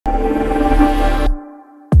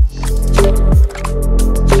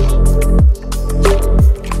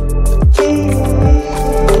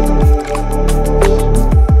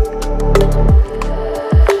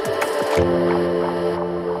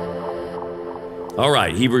All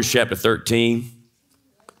right, Hebrews chapter 13,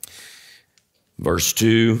 verse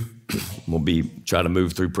 2. We'll try to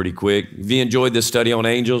move through pretty quick. Have you enjoyed this study on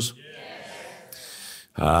angels? Yes.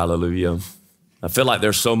 Hallelujah. I feel like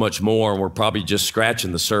there's so much more, and we're probably just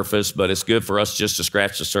scratching the surface, but it's good for us just to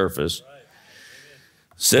scratch the surface. Right.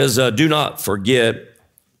 It says, do not forget,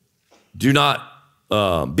 be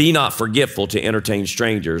not forgetful to entertain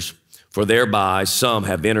strangers, for thereby some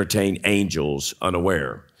have entertained angels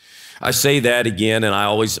unaware. I say that again, and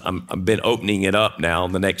I've been opening it up now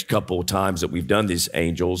the next couple of times that we've done these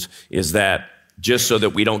angels, is that just so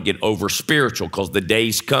that we don't get over spiritual, because the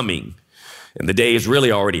day's coming, and the day is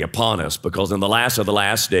really already upon us, because in the last of the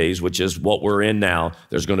last days, which is what we're in now,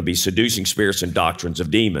 there's going to be seducing spirits and doctrines of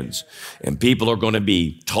demons. And people are going to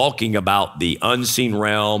be talking about the unseen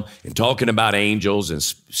realm and talking about angels and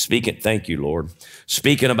speaking, thank you, Lord,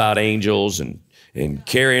 speaking about angels and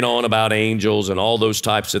carrying on about angels and all those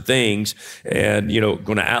types of things, and,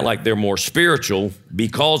 going to act like they're more spiritual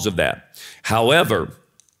because of that. However,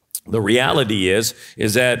 the reality is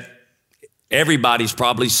that everybody's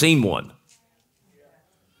probably seen one.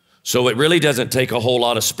 So it really doesn't take a whole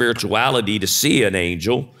lot of spirituality to see an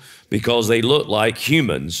angel, because they look like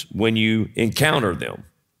humans when you encounter them.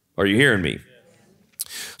 Are you hearing me?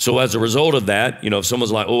 So as a result of that, if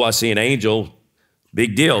someone's like, oh, I see an angel,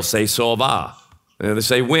 big deal, say, so have I. And they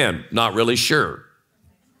say, when? Not really sure.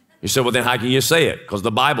 You say, well, then how can you say it? Because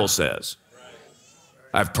the Bible says.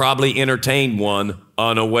 I've probably entertained one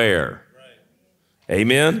unaware.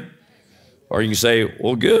 Amen? Or you can say,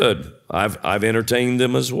 well, good. I've entertained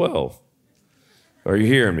them as well. Are you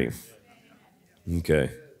hearing me?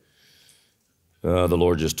 Okay. The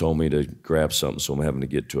Lord just told me to grab something, so I'm having to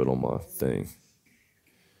get to it on my thing.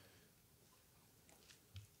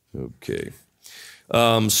 Okay.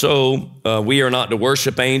 We are not to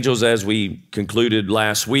worship angels, as we concluded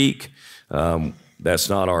last week. That's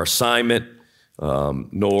not our assignment,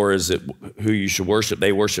 nor is it who you should worship.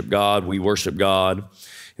 They worship God, we worship God,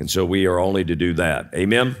 and so we are only to do that.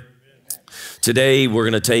 Amen? Today, we're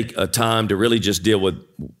going to take a time to really just deal with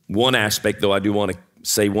one aspect, though I do want to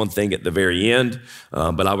say one thing at the very end,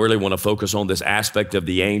 but I really want to focus on this aspect of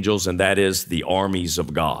the angels, and that is the armies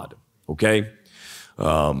of God, okay?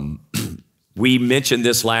 We mentioned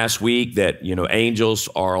this last week that, angels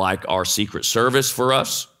are like our secret service for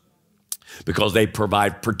us because they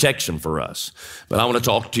provide protection for us. But I want to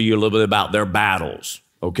talk to you a little bit about their battles,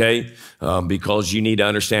 okay? Because you need to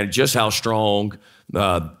understand just how strong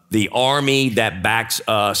the army that backs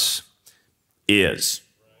us is,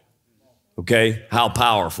 okay? How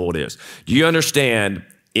powerful it is. Do you understand,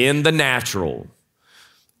 in the natural,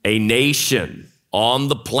 a nation on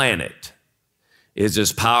the planet is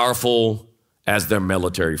as powerful as their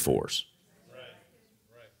military force?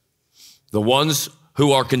 The ones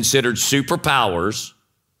who are considered superpowers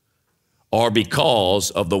are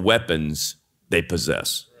because of the weapons they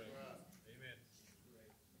possess.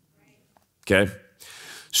 Okay?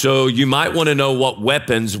 So you might want to know what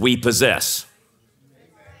weapons we possess.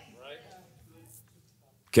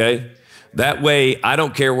 Okay? That way, I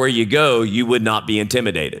don't care where you go, you would not be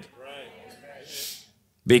intimidated.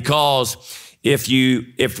 Because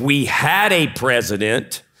if we had a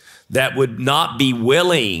president that would not be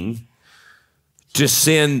willing to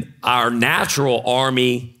send our natural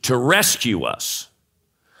army to rescue us,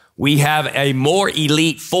 we have a more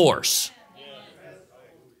elite force.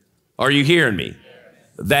 Are you hearing me?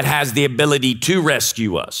 That has the ability to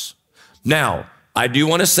rescue us. Now, I do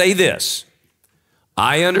want to say this.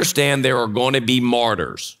 I understand there are going to be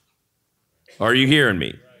martyrs. Are you hearing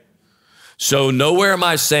me? So nowhere am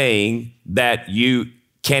I saying that you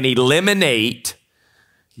can eliminate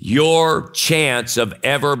your chance of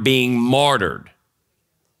ever being martyred.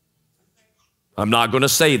 I'm not going to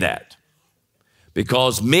say that,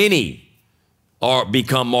 because many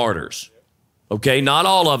become martyrs. Okay, not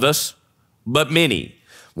all of us, but many.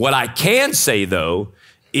 What I can say, though,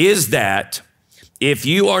 is that if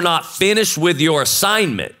you are not finished with your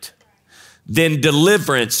assignment, then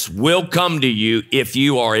deliverance will come to you if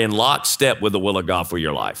you are in lockstep with the will of God for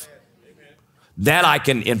your life. That I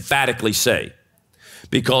can emphatically say,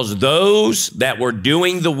 because those that were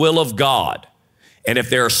doing the will of God, and if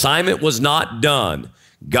their assignment was not done,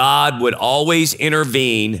 God would always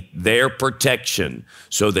intervene their protection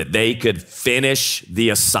so that they could finish the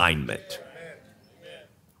assignment.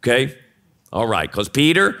 Okay? All right, because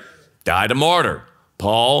Peter died a martyr.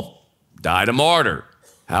 Paul died a martyr.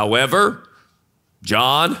 However,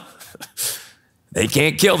 John, they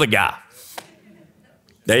can't kill the guy.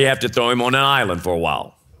 They have to throw him on an island for a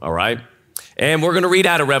while, all right? And we're going to read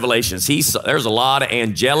out of Revelations. There's a lot of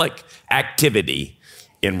angelic activity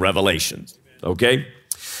in Revelations. Okay?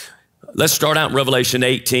 Let's start out in Revelation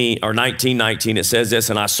 18 or 19:19. It says this,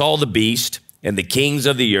 and I saw the beast and the kings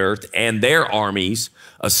of the earth and their armies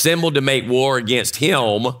assembled to make war against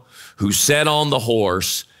him who sat on the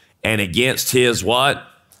horse and against his what?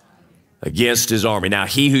 Against his army. Now,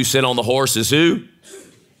 he who sat on the horse is who?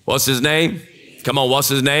 What's his name? Come on, what's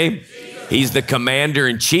his name? He's the commander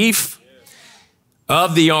in chief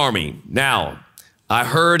of the army. Now, I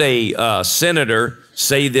heard a senator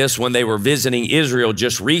say this when they were visiting Israel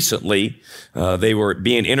just recently. They were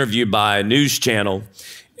being interviewed by a news channel,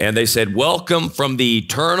 and they said, welcome from the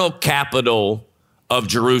eternal capital of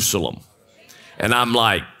Jerusalem. And I'm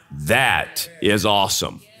like, that is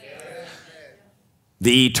awesome.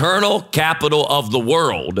 The eternal capital of the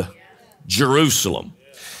world, Jerusalem.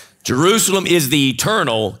 Jerusalem is the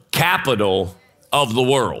eternal capital of the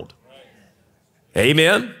world.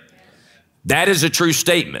 Amen? That is a true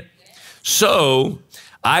statement. So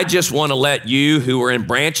I just want to let you who are in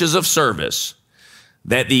branches of service,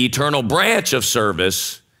 that the eternal branch of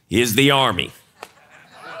service is the army.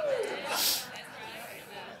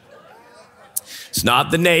 It's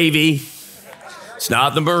not the Navy. It's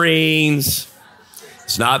not the Marines.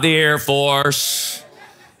 It's not the Air Force.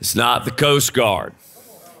 It's not the Coast Guard.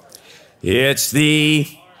 It's the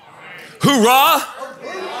hoorah.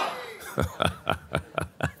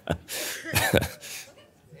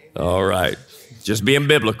 All right. Just being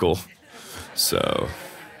biblical. So,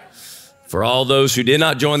 for all those who did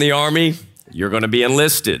not join the army, you're going to be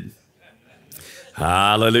enlisted.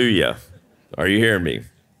 Hallelujah. Are you hearing me?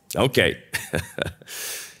 Okay.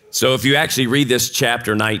 So if you actually read this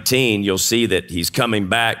chapter 19, you'll see that he's coming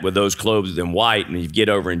back with those clothed in white, and if you get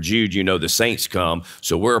over in Jude, you know the saints come.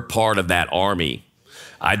 So we're a part of that army.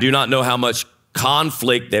 I do not know how much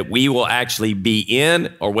conflict that we will actually be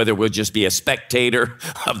in, or whether we'll just be a spectator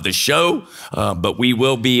of the show, but we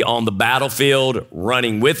will be on the battlefield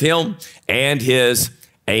running with him and his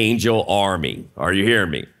angel army. Are you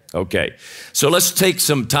hearing me? Okay, so let's take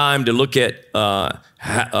some time to look at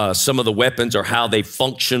some of the weapons or how they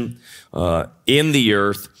function in the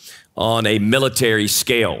earth on a military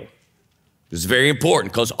scale. It's very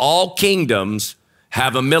important because all kingdoms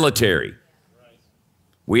have a military.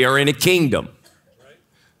 We are in a kingdom.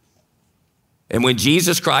 And when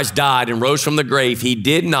Jesus Christ died and rose from the grave, he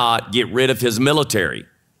did not get rid of his military.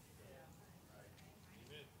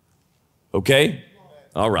 Okay?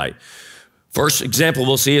 All right. First example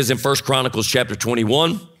we'll see is in 1 Chronicles chapter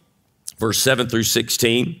 21, verse 7 through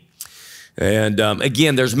 16. And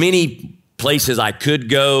again, there's many places I could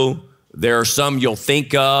go. There are some you'll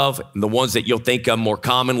think of, and the ones that you'll think of more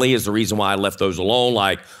commonly is the reason why I left those alone,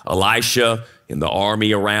 like Elisha and the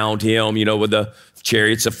army around him, you know, with the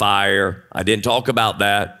chariots of fire. I didn't talk about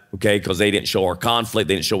that, okay, because they didn't show our conflict.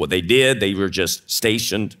 They didn't show what they did. They were just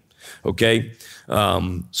stationed, okay?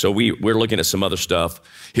 So we're looking at some other stuff.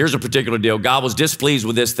 Here's a particular deal. God was displeased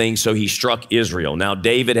with this thing, so he struck Israel. Now,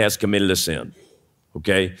 David has committed a sin,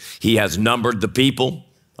 okay? He has numbered the people,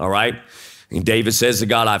 all right? And David says to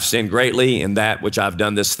God, I've sinned greatly in that which I've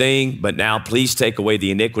done this thing, but now please take away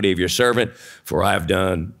the iniquity of your servant, for I have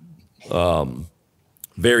done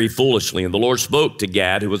very foolishly. And the Lord spoke to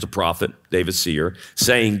Gad, who was a prophet, David's seer,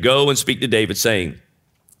 saying, go and speak to David, saying,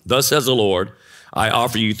 thus says the Lord, I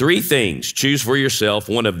offer you three things. Choose for yourself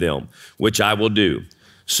one of them, which I will do.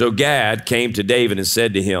 So Gad came to David and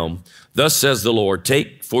said to him, thus says the Lord,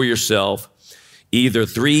 take for yourself either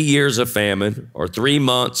 3 years of famine or 3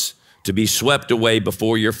 months to be swept away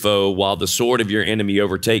before your foe while the sword of your enemy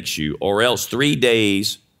overtakes you, or else 3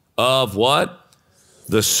 days of what?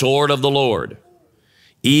 The sword of the Lord,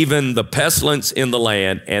 even the pestilence in the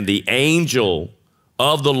land, and the angel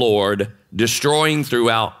of the Lord destroying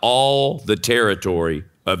throughout all the territory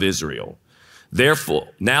of Israel.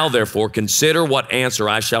 Therefore, consider what answer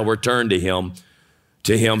I shall return to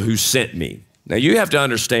him who sent me. Now, you have to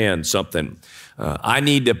understand something. I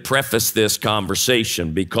need to preface this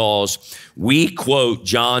conversation because we quote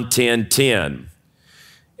John 10:10,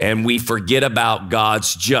 and we forget about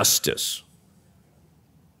God's justice.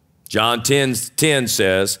 John 10:10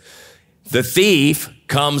 says, the thief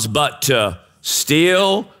comes but to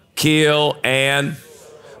steal, kill,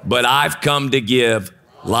 but I've come to give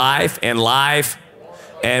life,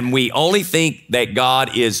 and we only think that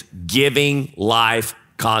God is giving life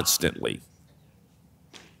constantly.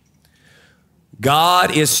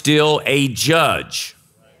 God is still a judge.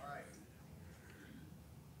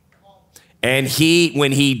 And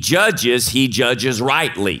when he judges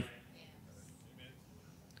rightly.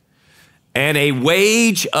 And a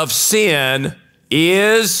wage of sin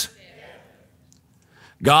is,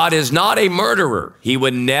 God is not a murderer. He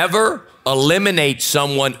would never eliminate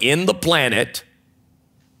someone in the planet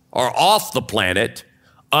or off the planet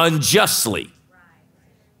unjustly.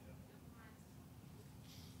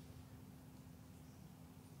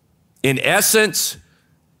 In essence,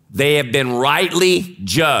 they have been rightly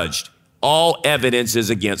judged. All evidence is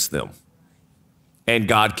against them, and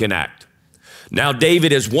God can act. Now,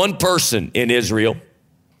 David is one person in Israel,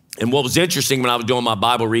 and what was interesting when I was doing my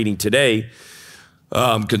Bible reading today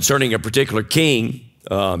concerning a particular king,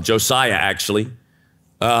 Josiah actually,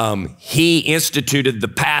 he instituted the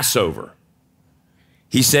Passover.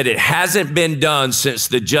 He said it hasn't been done since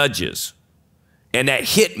the Judges. And that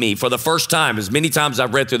hit me for the first time. As many times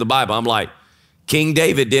I've read through the Bible, I'm like, King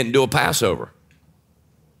David didn't do a Passover.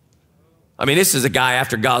 I mean, this is a guy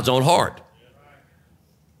after God's own heart.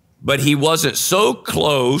 But he wasn't so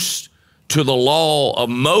close to the law of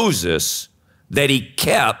Moses that he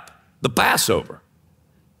kept the Passover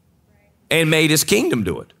and made his kingdom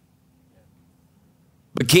do it.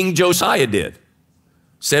 But King Josiah did.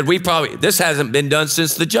 Said, this hasn't been done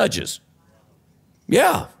since the Judges.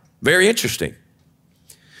 Yeah, very interesting.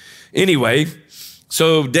 Anyway,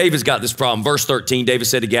 so David's got this problem. Verse 13, David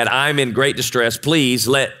said to Gad, I'm in great distress. Please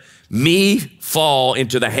let me fall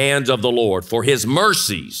into the hands of the Lord, for his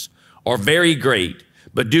mercies are very great,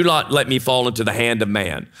 but do not let me fall into the hand of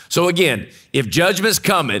man. So again, if judgment's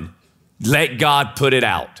coming, let God put it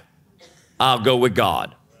out. I'll go with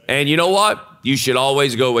God. And you know what? You should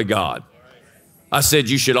always go with God. I said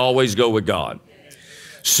you should always go with God.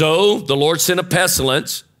 So the Lord sent a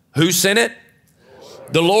pestilence. Who sent it?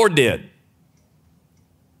 The Lord did.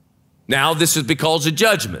 Now, this is because of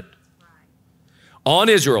judgment. On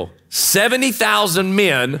Israel, 70,000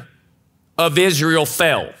 men of Israel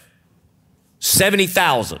fell.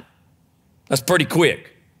 70,000. That's pretty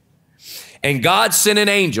quick. And God sent an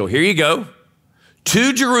angel, here you go,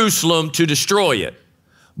 to Jerusalem to destroy it.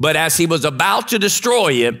 But as he was about to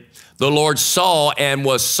destroy it, the Lord saw and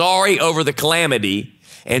was sorry over the calamity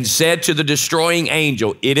and said to the destroying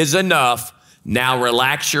angel, it is enough. Now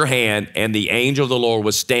relax your hand. And the angel of the Lord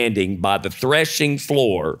was standing by the threshing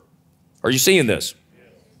floor. Are you seeing this?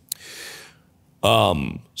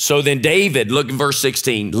 So then David, look in verse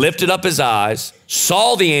 16, lifted up his eyes,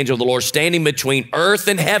 saw the angel of the Lord standing between earth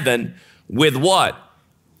and heaven with what?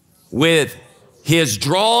 With his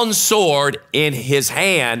drawn sword in his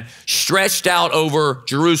hand stretched out over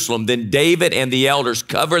Jerusalem. Then David and the elders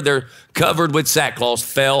covered with sackcloth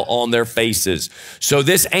fell on their faces. So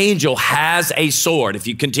this angel has a sword. If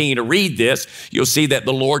you continue to read this, you'll see that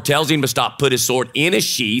the Lord tells him to stop, put his sword in a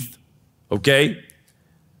sheath, okay?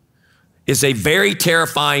 It's a very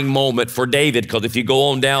terrifying moment for David, because if you go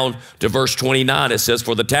on down to verse 29, it says,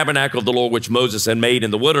 for the tabernacle of the Lord which Moses had made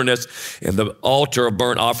in the wilderness and the altar of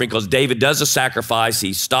burnt offering, because David does a sacrifice,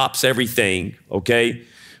 he stops everything, okay,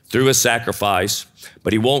 through a sacrifice,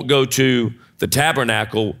 but he won't go to the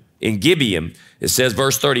tabernacle in Gibeon. It says,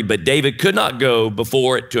 verse 30, but David could not go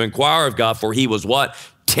before it to inquire of God, for he was what?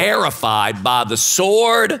 Terrified by the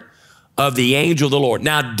sword of the angel of the Lord.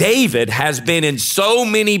 Now, David has been in so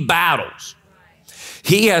many battles.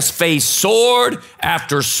 He has faced sword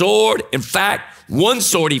after sword. In fact, one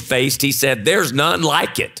sword he faced, he said, there's none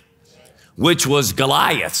like it, which was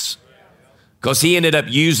Goliath's, because he ended up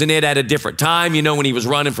using it at a different time, you know, when he was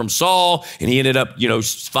running from Saul, and he ended up, you know,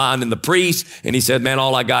 finding the priest, and he said, man,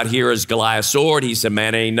 all I got here is Goliath's sword. He said,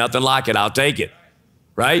 man, ain't nothing like it. I'll take it,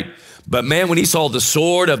 right? But man, when he saw the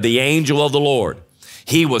sword of the angel of the Lord,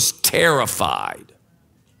 he was terrified.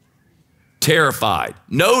 Terrified.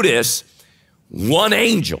 Notice one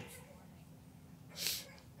angel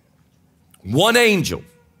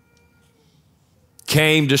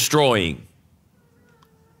came destroying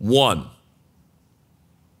one.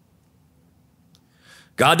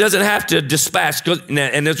 God doesn't have to dispatch,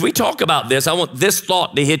 and as we talk about this, I want this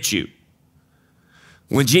thought to hit you.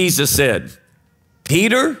 When Jesus said,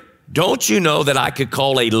 Peter, don't you know that I could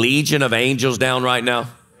call a legion of angels down right now?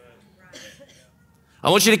 I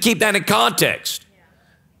want you to keep that in context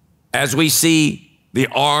as we see the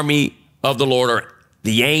army of the Lord, or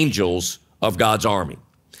the angels of God's army.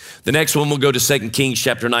 The next one, we'll go to 2 Kings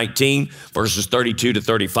chapter 19, verses 32 to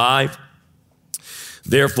 35.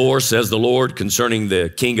 Therefore, says the Lord concerning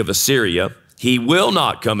the king of Assyria, he will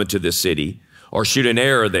not come into this city or shoot an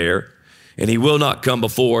arrow there, and he will not come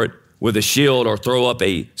before it with a shield or throw up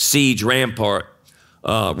a siege ramp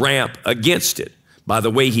against it. By the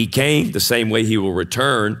way he came, the same way he will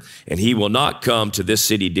return, and he will not come to this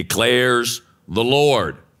city, declares the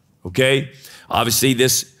Lord. Okay? Obviously,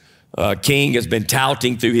 this king has been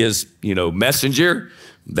touting through his, messenger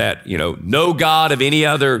that, no God of any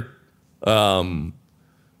other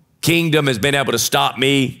kingdom has been able to stop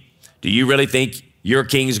me. Do you really think your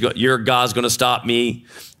God's going to stop me?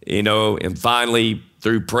 You know, and finally,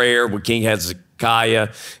 through prayer with King Hezekiah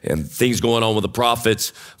and things going on with the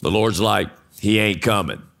prophets, the Lord's like, he ain't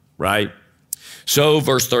coming, right? So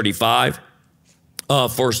verse 35,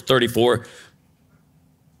 verse 34,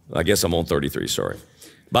 I guess I'm on 33, sorry.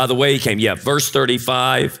 By the way, he came, verse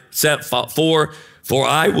 35, for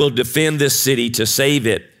I will defend this city to save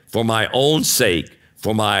it for my own sake,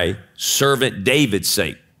 for my servant David's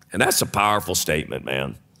sake. And that's a powerful statement,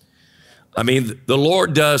 man. I mean, the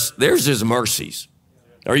Lord there's his mercies.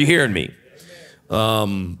 Are you hearing me?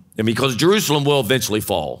 And because Jerusalem will eventually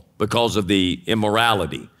fall because of the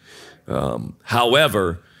immorality.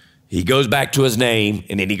 However, he goes back to his name,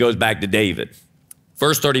 and then he goes back to David.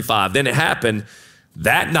 Verse 35, then it happened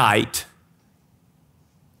that night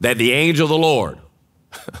that the angel of the Lord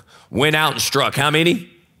went out and struck how many?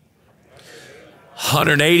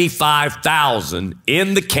 185,000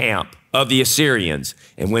 in the camp of the Assyrians.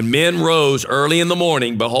 And when men rose early in the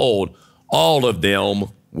morning, behold, all of them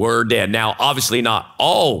were dead. Now, obviously not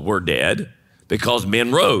all were dead because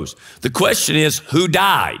men rose. The question is, who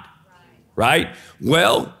died? Right?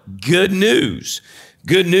 Well, good news.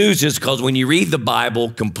 Good news is because when you read the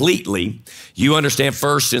Bible completely, you understand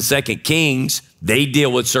 1st and 2nd Kings, they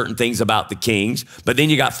deal with certain things about the kings, but then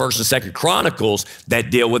you got 1st and 2nd Chronicles that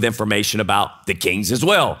deal with information about the kings as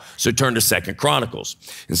well. So turn to 2nd Chronicles.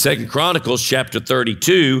 In 2nd Chronicles chapter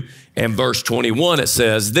 32 and verse 21, it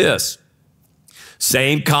says this,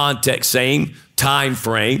 same context, same time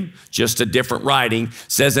frame, just a different writing,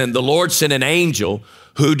 says, and the Lord sent an angel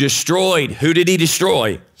who destroyed, who did he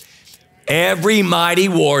destroy? Every mighty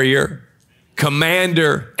warrior,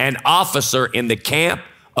 commander, and officer in the camp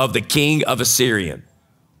of the king of Assyria.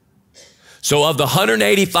 So of the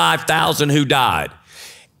 185,000 who died,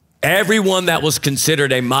 everyone that was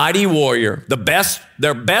considered a mighty warrior,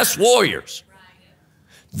 their best warriors,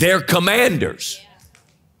 their commanders,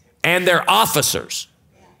 and their officers,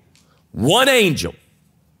 one angel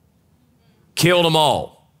killed them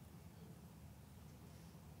all.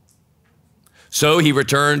 So he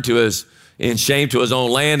returned in shame to his own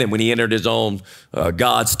land, and when he entered his own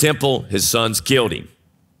God's temple, his sons killed him.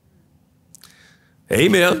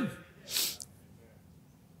 Amen.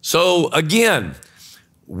 So again,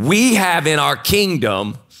 we have in our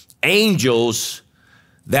kingdom angels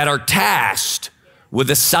that are tasked with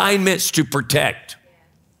assignments to protect.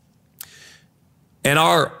 And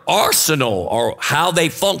our arsenal, or how they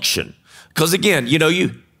function. Because again, you know,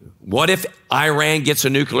 what if Iran gets a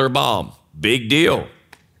nuclear bomb? Big deal.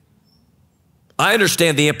 I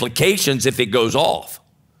understand the implications if it goes off.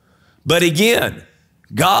 But again,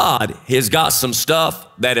 God has got some stuff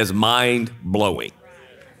that is mind-blowing.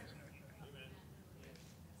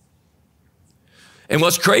 And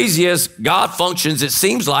what's crazy is God functions, it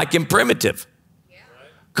seems like, in primitive.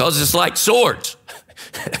 Because it's like swords,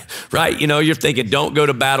 right? You know, you're thinking, don't go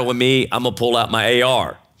to battle with me. I'm going to pull out my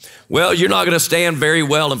AR. Well, you're not going to stand very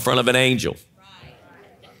well in front of an angel.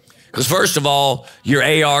 Because first of all, your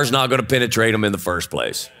AR is not going to penetrate him in the first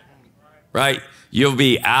place, right? You'll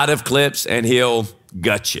be out of clips and he'll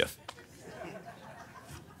gut you.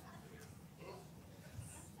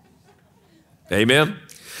 Amen?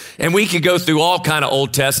 And we could go through all kind of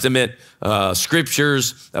Old Testament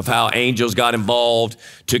scriptures of how angels got involved,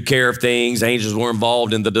 took care of things. Angels were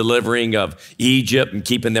involved in the delivering of Egypt and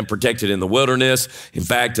keeping them protected in the wilderness. In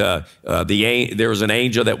fact, there was an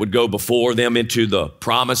angel that would go before them into the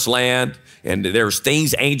promised land. And there's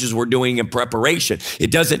things angels were doing in preparation. It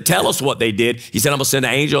doesn't tell us what they did. He said, I'm going to send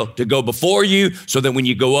an angel to go before you so that when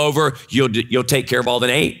you go over, you'll take care of all the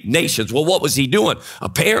nations. Well, what was he doing?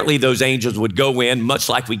 Apparently, those angels would go in, much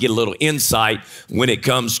like we get a little insight when it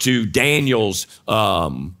comes to Daniel's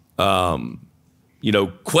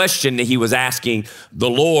question that he was asking the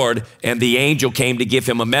Lord, and the angel came to give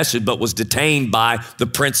him a message, but was detained by the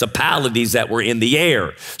principalities that were in the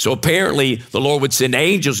air. So apparently the Lord would send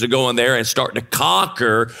angels to go in there and start to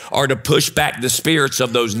conquer or to push back the spirits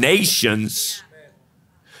of those nations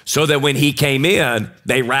so that when he came in,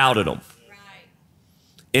 they routed them.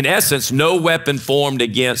 In essence, no weapon formed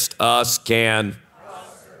against us can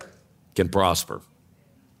prosper.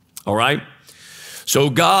 All right?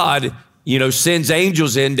 So God, sends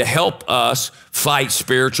angels in to help us fight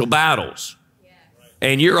spiritual battles.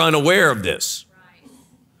 And you're unaware of this.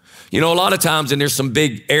 A lot of times, and there's some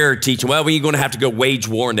big error teaching, well, we're going to have to go wage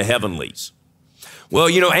war in the heavenlies. Well,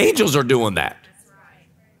 angels are doing that.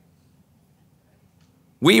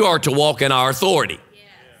 We are to walk in our authority.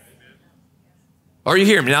 Are you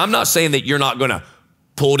hearing me? Now, I'm not saying that you're not going to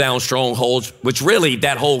pull down strongholds, which really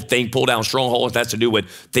that whole thing, pull down strongholds, that's to do with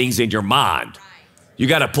things in your mind. You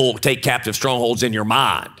got to take captive strongholds in your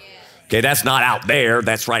mind. Okay, that's not out there,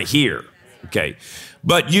 that's right here. Okay,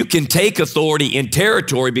 but you can take authority in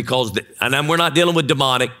territory because, and we're not dealing with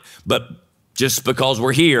demonic, but just because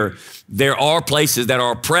we're here, there are places that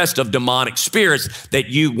are oppressed of demonic spirits that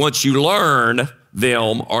you, once you learn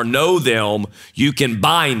them or know them, you can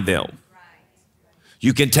bind them.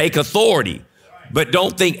 You can take authority, but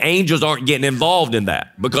don't think angels aren't getting involved in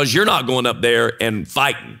that, because you're not going up there and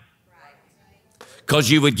fighting, because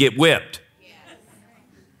you would get whipped.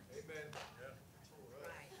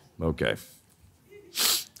 Okay.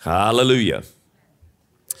 Hallelujah.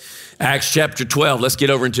 Acts chapter 12, let's get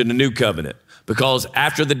over into the new covenant. Because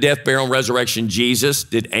after the death, burial, and resurrection, Jesus,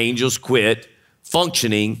 did angels quit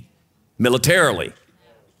functioning militarily?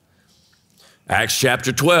 Acts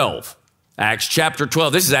chapter 12. Acts chapter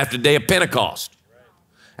 12. This is after the day of Pentecost.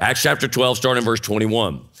 Acts chapter 12, starting in verse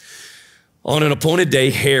 21. On an appointed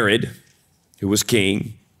day, Herod, who was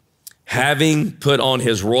king, having put on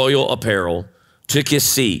his royal apparel, took his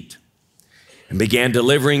seat and began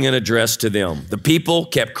delivering an address to them. The people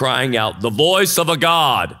kept crying out, "The voice of a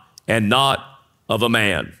God and not of a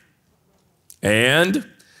man." And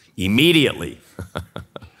immediately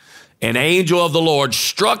an angel of the Lord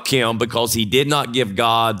struck him because he did not give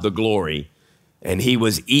God the glory, and he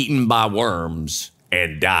was eaten by worms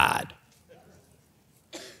and died.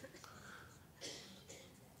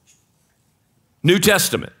 New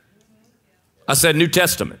Testament. I said New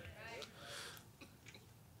Testament.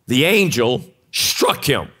 The angel struck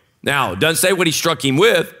him. Now, it doesn't say what he struck him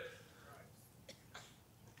with,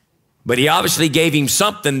 but he obviously gave him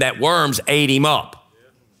something that worms ate him up.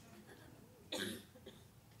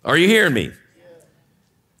 Are you hearing me?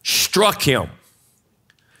 Struck him.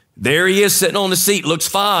 There he is sitting on the seat, looks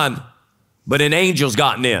fine, but an angel's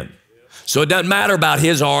gotten in. So it doesn't matter about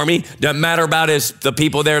his army, doesn't matter about the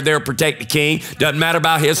people there to protect the king, doesn't matter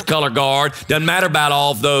about his color guard, doesn't matter about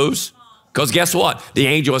all of those. Because guess what? The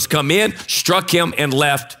angel has come in, struck him, and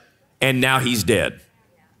left, and now he's dead.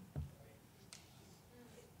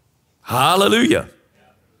 Hallelujah.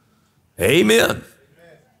 Amen.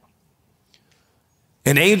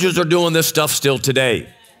 And angels are doing this stuff still today.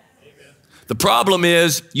 The problem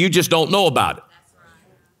is you just don't know about it.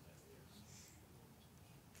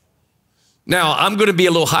 Now, I'm going to be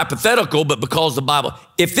a little hypothetical, but because the Bible,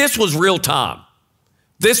 if this was real time,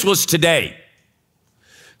 this was today,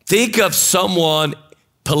 think of someone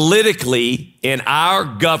politically in our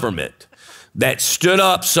government that stood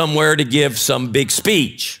up somewhere to give some big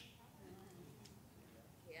speech.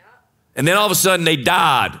 And then all of a sudden they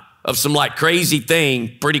died of some like crazy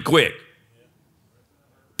thing pretty quick.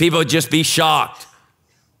 People would just be shocked.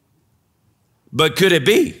 But could it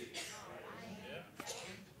be?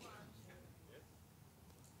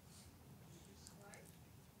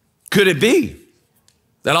 Could it be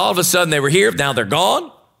that all of a sudden they were here, now they're gone?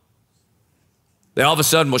 They all of a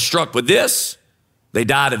sudden was struck with this. They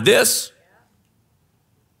died of this.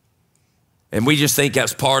 And we just think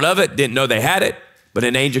that's part of it, didn't know they had it. But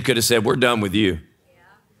an angel could have said, "We're done with you.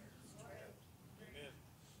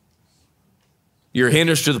 You're a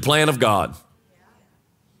hindrance to the plan of God.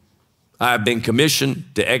 I have been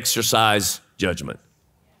commissioned to exercise judgment."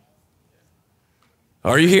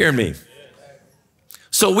 Are you hearing me?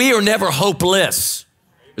 So we are never hopeless,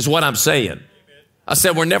 is what I'm saying. I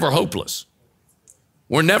said we're never hopeless.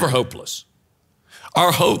 We're never hopeless.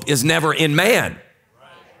 Our hope is never in man.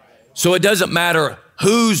 So it doesn't matter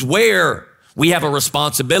who's where. We have a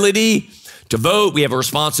responsibility to vote. We have a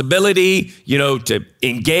responsibility, to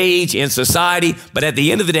engage in society. But at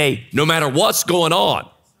the end of the day, no matter what's going on,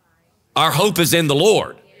 our hope is in the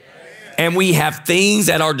Lord. And we have things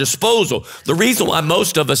at our disposal. The reason why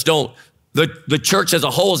most of us don't, the church as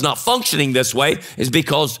a whole is not functioning this way is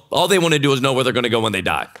because all they want to do is know where they're going to go when they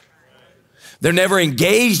die. They're never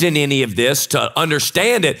engaged in any of this to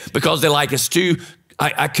understand it because they're like, it's too,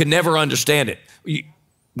 I could never understand it.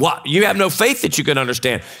 You have no faith that you can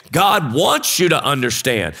understand. God wants you to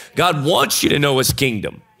understand. God wants you to know his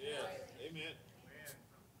kingdom.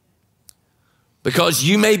 Because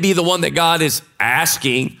you may be the one that God is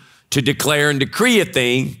asking to declare and decree a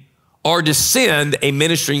thing or to send a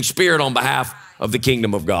ministering spirit on behalf of the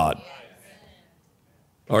kingdom of God.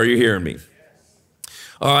 Are you hearing me?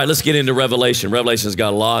 All right, let's get into Revelation. Revelation's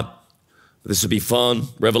got a lot. This will be fun.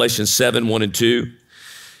 Revelation 7, 1 and 2.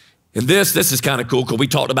 And this is kind of cool because we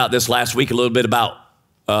talked about this last week a little bit about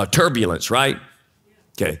turbulence, right?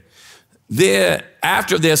 Okay.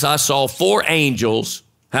 After this, I saw 4 angels.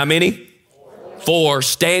 How many? 4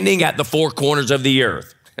 standing at the 4 corners of the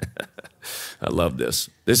earth. I love this.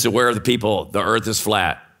 This is where the earth is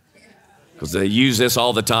flat. because they use this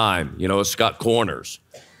all the time. You know, it's got corners.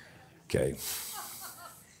 Okay.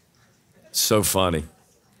 So funny.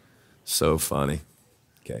 So funny.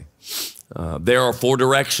 Okay. There are 4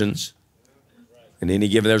 directions. In any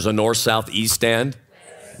given, there's a north, south, east, and?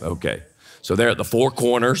 Okay. So they're at the 4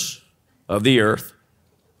 corners of the earth.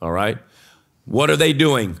 All right. What are they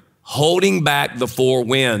doing? Holding back the 4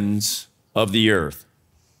 winds of the earth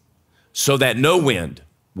so that no wind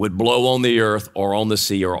would blow on the earth or on the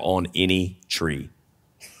sea or on any tree.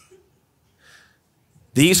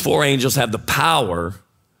 These 4 angels have the power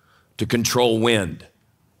to control wind,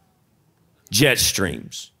 jet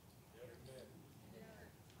streams.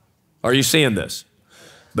 Are you seeing this?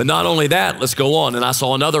 But not only that, let's go on. And I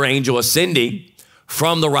saw another angel ascending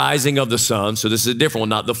from the rising of the sun. So this is a different one,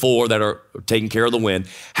 not the 4 that are taking care of the wind,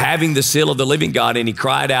 having the seal of the living God. And he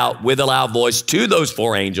cried out with a loud voice to those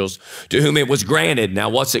 4 angels to whom it was granted. Now,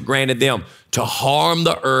 what's it granted them? To harm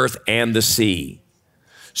the earth and the sea.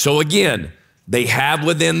 So again, they have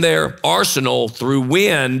within their arsenal through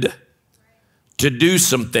wind to do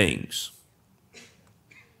some things.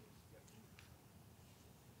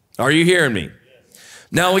 Are you hearing me?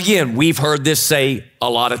 Now, again, we've heard this say a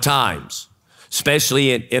lot of times,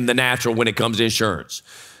 especially in the natural when it comes to insurance.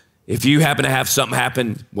 If you happen to have something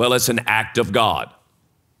happen, well, it's an act of God,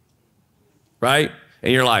 right?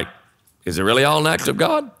 And you're like, is it really all an act of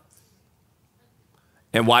God?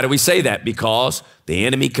 And why do we say that? Because the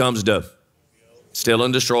enemy comes to steal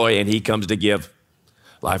and destroy, and he comes to give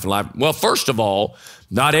life and life. Well, first of all,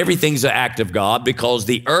 not everything's an act of God because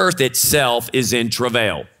the earth itself is in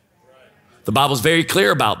travail. The Bible's very clear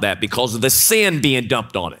about that because of the sin being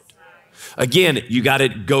dumped on it. Again, you got to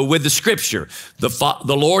go with the scripture.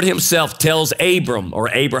 The Lord himself tells Abram or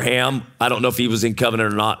Abraham, I don't know if he was in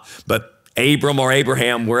covenant or not, but Abram or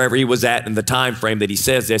Abraham, wherever he was at in the time frame that he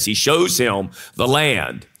says this, he shows him the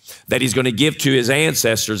land that he's going to give to his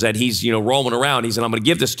ancestors that he's, roaming around. He said, I'm going to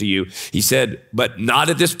give this to you. He said, but not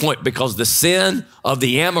at this point because the sin of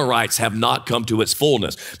the Amorites have not come to its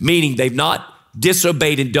fullness, meaning they've not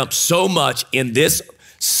disobeyed and dumped so much in this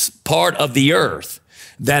part of the earth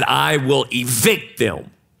that I will evict them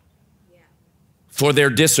for their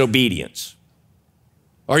disobedience.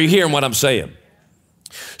 Are you hearing what I'm saying?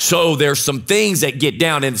 So there's some things that get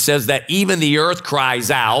down, and it says that even the earth cries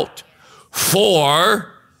out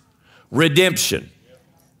for redemption.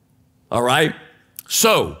 All right?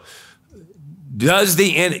 So can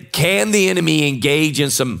the enemy engage in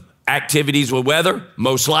some activities with weather?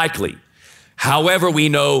 Most likely. However, we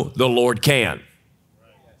know the Lord can.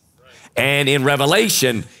 And in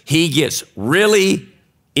Revelation, he gets really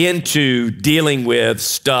into dealing with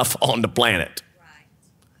stuff on the planet.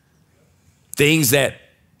 Things that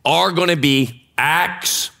are going to be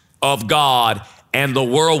acts of God, and the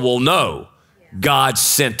world will know God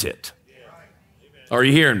sent it. Are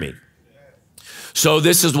you hearing me? So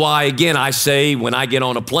this is why, again, I say when I get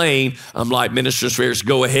on a plane, I'm like, Minister Spirits,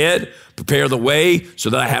 go ahead, prepare the way so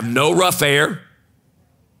that I have no rough air.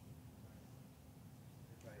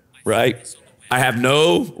 Right? I have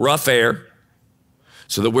no rough air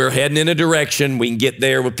so that we're heading in a direction we can get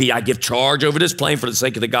there with peace. I give charge over this plane for the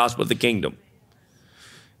sake of the gospel of the kingdom.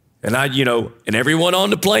 And and everyone on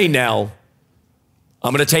the plane now,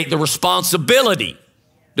 I'm going to take the responsibility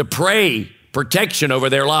to pray protection over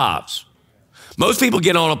their lives. Most people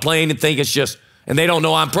get on a plane and think it's just, and they don't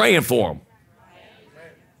know I'm praying for them.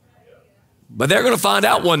 But they're going to find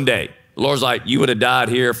out one day. The Lord's like, you would have died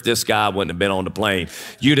here if this guy wouldn't have been on the plane.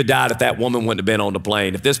 You'd have died if that woman wouldn't have been on the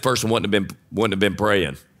plane. If this person wouldn't have been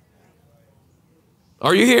praying.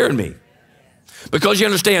 Are you hearing me? Because you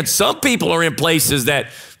understand, some people are in places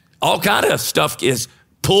that all kind of stuff they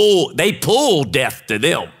pull death to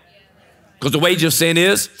them. Because the wage of sin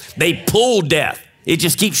is, they pull death. It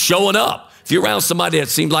just keeps showing up. If you're around somebody that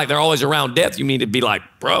seems like they're always around death, you need to be like,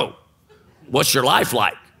 bro, what's your life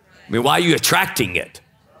like? I mean, why are you attracting it?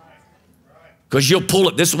 Because you'll pull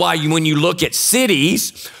it. This is why when you look at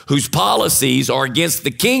cities whose policies are against the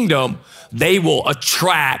kingdom, they will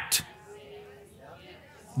attract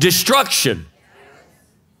destruction.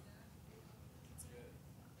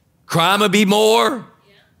 Crime will be more.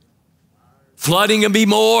 Flooding will be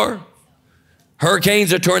more.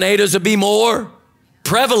 Hurricanes or tornadoes will be more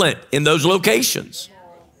prevalent in those locations.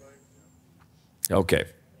 Okay.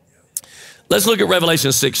 Let's look at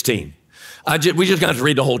Revelation 16. We just got to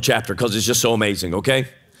read the whole chapter because it's just so amazing, okay?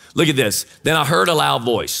 Look at this. Then I heard a loud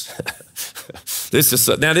voice. This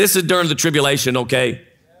is during the tribulation, okay?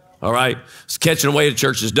 All right? It's catching away the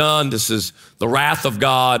church is done. This is the wrath of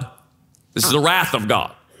God. This is the wrath of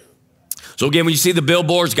God. So again, when you see the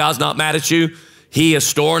billboards, God's not mad at you. He is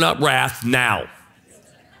storing up wrath now.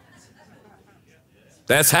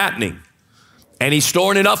 That's happening. And he's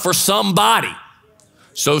storing it up for somebody.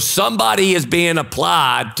 So somebody is being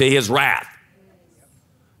applied to his wrath.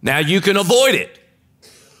 Now you can avoid it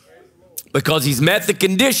because he's met the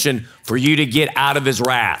condition for you to get out of his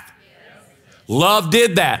wrath. Love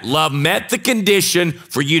did that. Love met the condition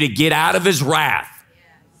for you to get out of his wrath.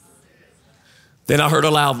 Then I heard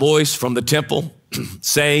a loud voice from the temple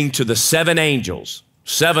saying to the 7 angels,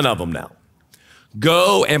 7 of them now,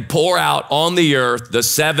 go and pour out on the earth the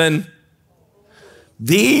 7.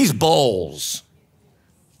 These bowls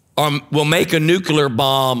will make a nuclear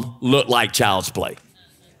bomb look like child's play.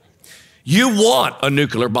 You want a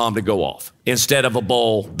nuclear bomb to go off instead of a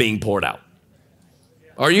bowl being poured out.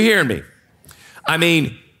 Are you hearing me? I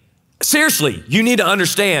mean, seriously, you need to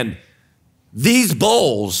understand these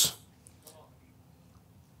bowls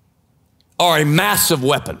are a massive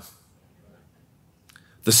weapon.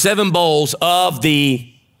 The 7 bowls of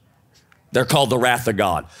they're called the wrath of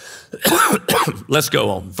God. Let's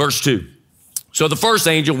go on. Verse 2. So the first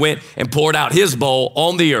angel went and poured out his bowl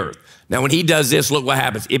on the earth. Now, when he does this, look what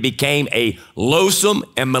happens. It became a loathsome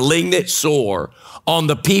and malignant sore on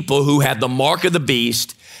the people who had the mark of the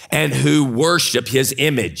beast and who worship his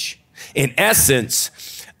image. In essence,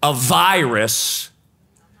 a virus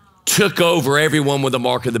took over everyone with the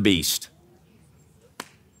mark of the beast.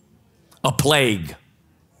 A plague.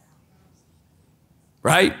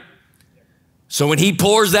 Right? So when he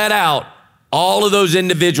pours that out, all of those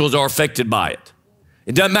individuals are affected by it.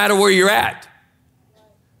 It doesn't matter where you're at.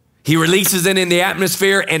 He releases it in the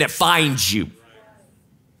atmosphere and it finds you.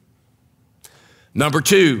 Number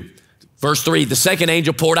 2, verse 3, the second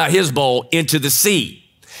angel poured out his bowl into the sea,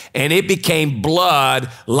 and it became blood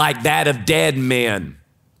like that of dead man.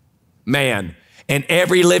 And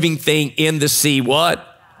every living thing in the sea, what?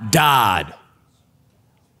 Died.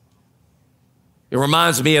 It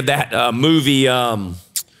reminds me of that movie,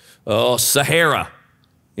 Sahara.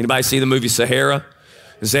 Anybody see the movie Sahara?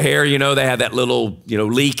 In Sahara, you know, they had that little,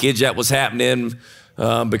 leakage that was happening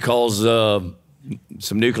because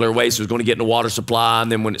some nuclear waste was going to get in the water supply,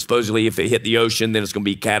 and then when it supposedly, if it hit the ocean, then it's going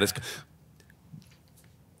to be catastrophic.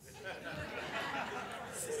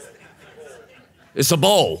 It's a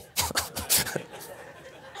bowl.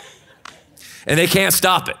 And they can't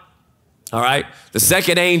stop it. All right? The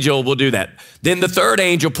second angel will do that. Then the third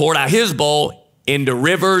angel poured out his bowl into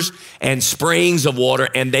rivers and springs of water,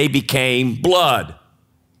 and they became blood.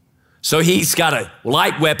 So he's got a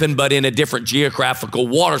light weapon, but in a different geographical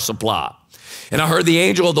water supply. And I heard the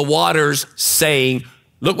angel of the waters saying,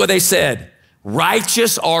 look what they said,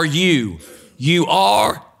 righteous are you. You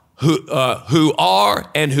are who are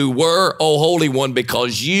and who were, O Holy One,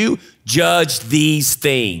 because you judged these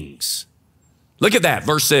things. Look at that,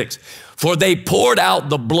 verse 6. For they poured out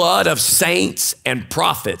the blood of saints and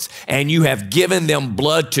prophets, and you have given them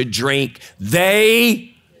blood to drink.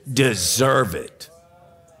 They deserve it.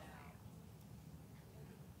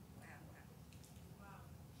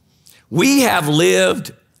 We have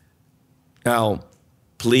lived, now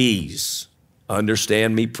please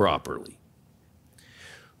understand me properly.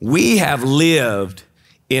 We have lived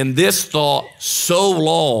in this thought so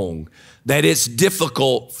long that it's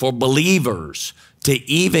difficult for believers to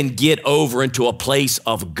even get over into a place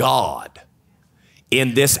of God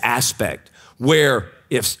in this aspect, where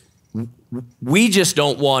if we just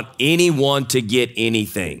don't want anyone to get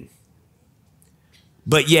anything,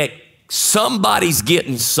 but yet somebody's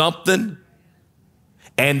getting something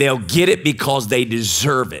and they'll get it because they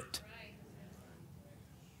deserve it.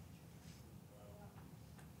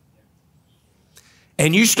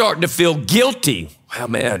 And you starting to feel guilty. Well,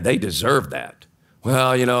 man, they deserve that.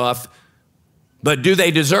 Well, but do they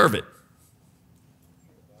deserve it?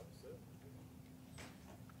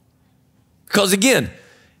 Because again,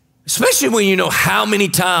 especially when you know how many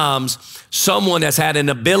times someone has had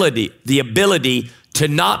the ability to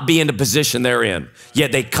not be in the position they're in,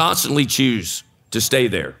 yet they constantly choose to stay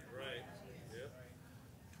there.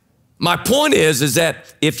 My point is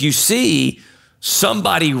that if you see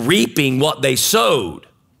somebody reaping what they sowed,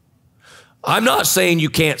 I'm not saying you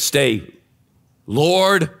can't stay.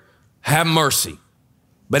 Lord, have mercy.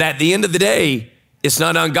 But at the end of the day, it's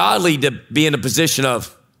not ungodly to be in a position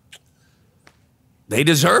of, they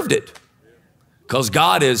deserved it because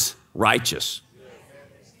God is righteous.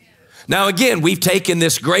 Now, again, we've taken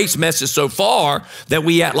this grace message so far that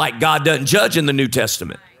we act like God doesn't judge in the New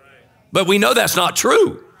Testament. But we know that's not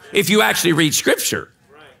true if you actually read Scripture.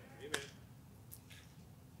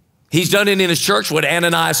 He's done it in his church with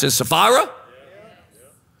Ananias and Sapphira.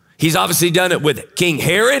 He's obviously done it with King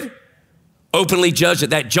Herod, openly judged at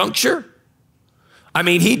that juncture. I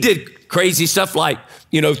mean, he did crazy stuff like,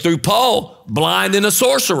 through Paul, blinding a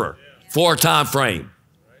sorcerer for a time frame.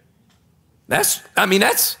 That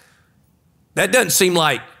doesn't seem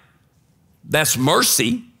like that's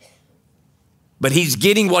mercy, but he's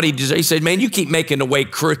getting what he deserves. He said, man, you keep making the way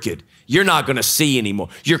crooked. You're not going to see anymore.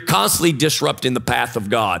 You're constantly disrupting the path of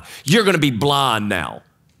God. You're going to be blind now.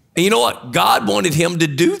 And you know what? God wanted him to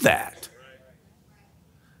do that.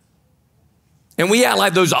 And we act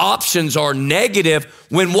like those options are negative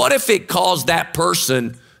when what if it caused that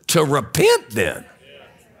person to repent then?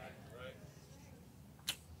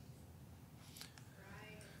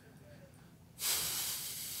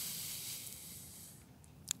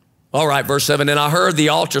 All right, verse 7, and I heard the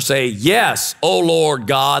altar say, yes, O Lord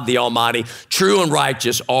God, the Almighty, true and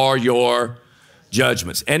righteous are your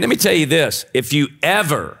judgments. And let me tell you this, if you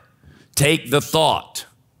ever take the thought,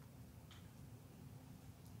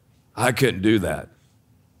 I couldn't do that,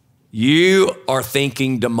 you are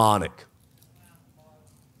thinking demonic.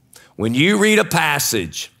 When you read a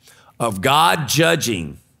passage of God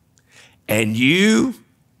judging and you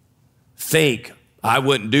think, I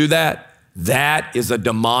wouldn't do that, that is a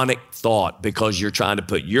demonic thought because you're trying to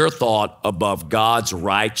put your thought above God's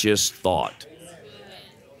righteous thought.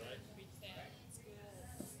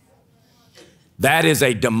 That is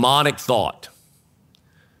a demonic thought.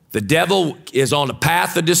 The devil is on a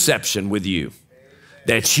path of deception with you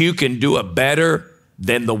that you can do it better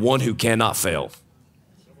than the one who cannot fail.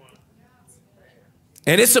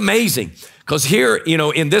 And it's amazing because here,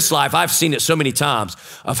 in this life, I've seen it so many times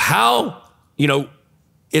of how,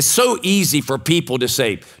 it's so easy for people to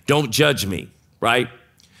say, don't judge me, right?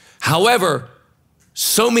 However,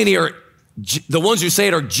 so many are, the ones who say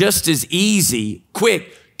it are just as easy,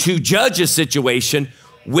 quick to judge a situation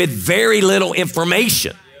with very little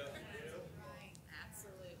information.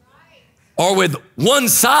 Or with one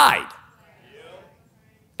side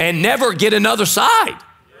and never get another side.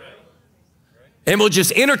 And we'll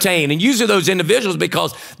just entertain. And usually those individuals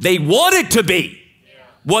because they want it to be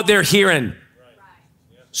what they're hearing.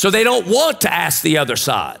 So they don't want to ask the other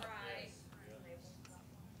side.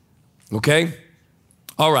 Okay?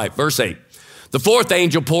 All right, verse 8. The fourth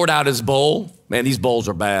angel poured out his bowl. Man, these bowls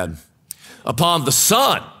are bad. Upon the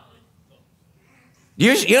sun.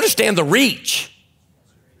 You understand the reach.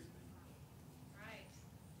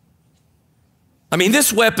 I mean,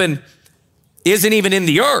 this weapon isn't even in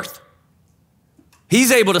the earth.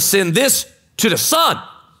 He's able to send this to the sun.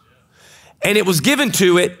 And it was given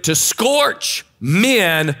to it to scorch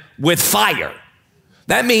men with fire.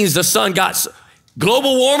 That means the sun got,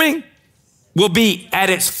 global warming will be at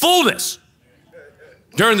its fullness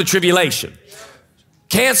during the tribulation.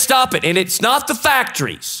 Can't stop it. And it's not the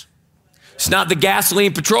factories. It's not the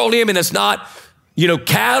gasoline, petroleum, and it's not,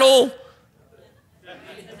 cattle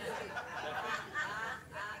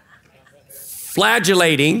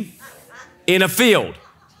flagellating in a field.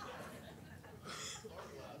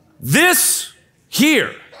 This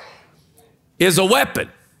here is a weapon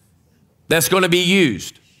that's going to be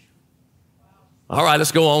used. All right,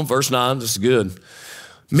 let's go on. Verse 9, this is good.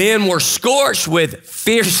 Men were scorched with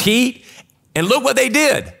fierce heat, and look what they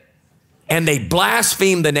did. And they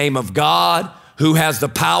blasphemed the name of God, who has the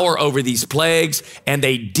power over these plagues, and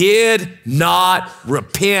they did not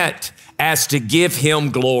repent as to give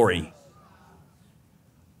him glory.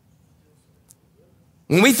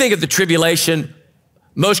 When we think of the tribulation,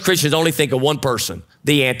 most Christians only think of one person,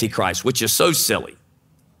 the Antichrist, which is so silly.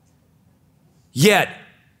 Yet,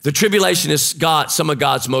 the tribulation is some of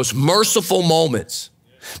God's most merciful moments.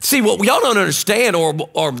 See, what we all don't understand, or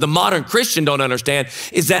the modern Christian don't understand,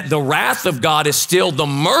 is that the wrath of God is still the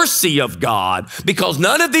mercy of God because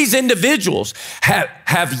none of these individuals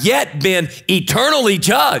have yet been eternally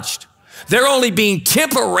judged. They're only being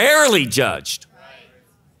temporarily judged.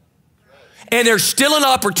 And there's still an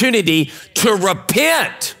opportunity to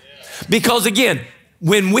repent. Because again,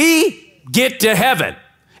 when we get to heaven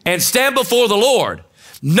and stand before the Lord,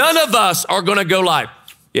 none of us are going to go like,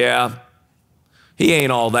 yeah, he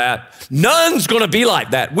ain't all that. None's going to be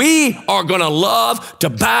like that. We are going to love to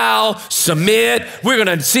bow, submit. We're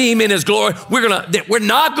going to see him in his glory. We're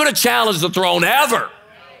not going to challenge the throne ever.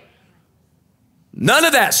 None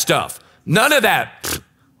of that stuff. None of that.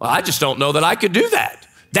 Well, I just don't know that I could do that.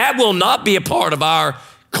 That will not be a part of our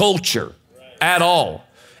culture at all.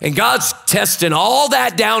 And God's testing all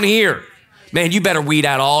that down here. Man, you better weed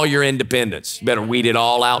out all your independence. You better weed it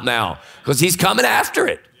all out now because he's coming after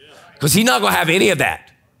it because he's not going to have any of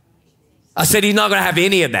that. I said he's not going to have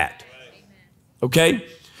any of that. Okay?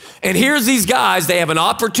 And here's these guys. They have an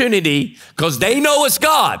opportunity because they know it's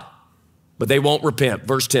God, but they won't repent.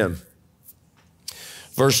 Verse 10.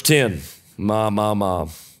 Verse 10.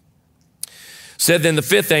 Said then the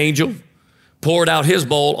fifth angel poured out his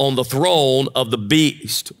bowl on the throne of the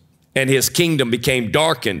beast, and his kingdom became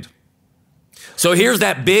darkened. So here's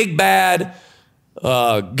that big bad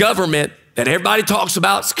government that everybody talks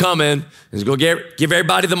about is coming. It's going to give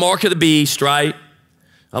everybody the mark of the beast, right?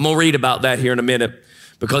 I'm going to read about that here in a minute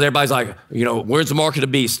because everybody's like, you know, where's the mark of the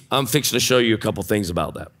beast? I'm fixing to show you a couple things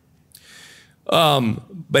about that.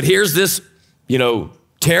 But here's this, you know,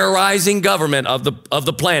 terrorizing government of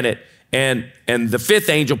the planet, and the fifth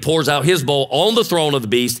angel pours out his bowl on the throne of the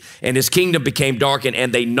beast, and his kingdom became darkened,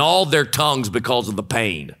 and they gnawed their tongues because of the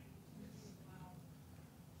pain.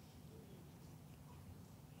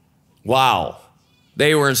 Wow.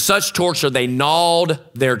 They were in such torture, they gnawed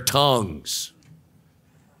their tongues.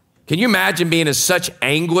 Can you imagine being in such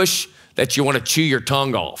anguish that you want to chew your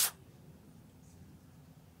tongue off?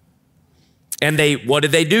 And what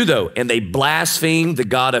did they do though? And they blasphemed the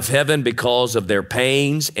God of heaven because of their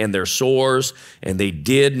pains and their sores, and they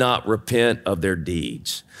did not repent of their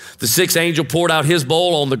deeds. The sixth angel poured out his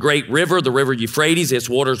bowl on the great river, the river Euphrates. Its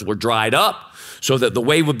waters were dried up so that the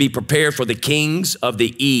way would be prepared for the kings of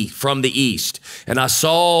from the east. And I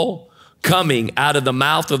saw coming out of the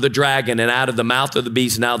mouth of the dragon and out of the mouth of the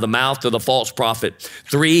beast and out of the mouth of the false prophet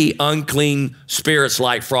 3 unclean spirits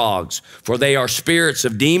like frogs, for they are spirits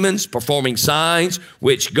of demons performing signs,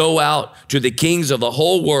 which go out to the kings of the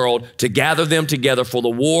whole world to gather them together for the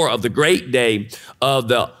war of the great day of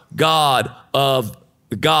the God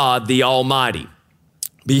the Almighty.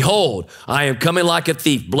 Behold, I am coming like a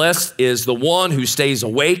thief. Blessed is the one who stays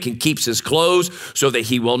awake and keeps his clothes so that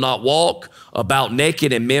he will not walk about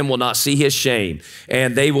naked and men will not see his shame.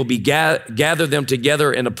 And they will be gather them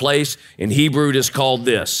together in a place. In Hebrew, it is called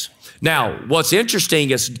this. Now, what's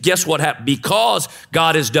interesting is, guess what happened? Because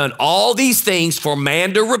God has done all these things for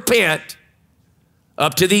man to repent,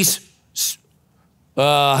 up to these,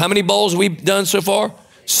 how many bowls we've done so far?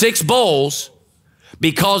 6 bowls,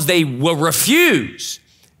 because they will refuse.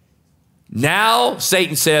 Now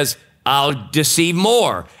Satan says, I'll deceive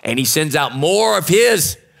more. And he sends out more of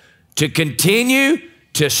his to continue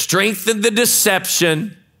to strengthen the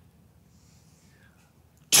deception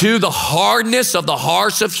to the hardness of the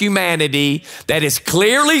hearts of humanity that is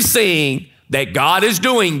clearly seeing that God is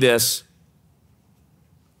doing this,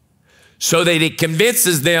 so that it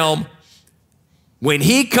convinces them when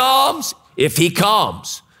he comes, if he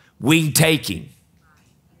comes, we can take him.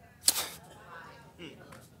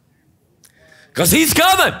 Because he's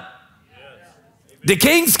coming. The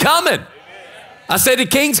king's coming. I said the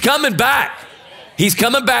king's coming back. He's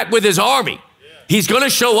coming back with his army. He's going to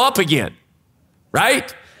show up again.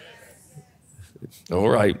 Right? All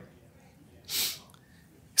right.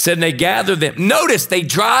 Said, and they gathered them. Notice they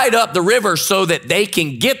dried up the river so that they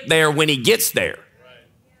can get there when he gets there.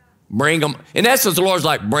 Bring them. In essence, the Lord's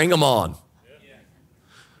like, bring them on.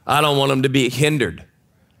 I don't want them to be hindered.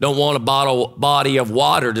 Don't want a body of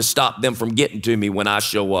water to stop them from getting to me when I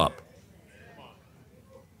show up.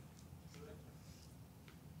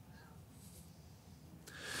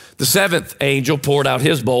 The seventh angel poured out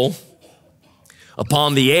his bowl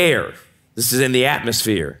upon the air. This is in the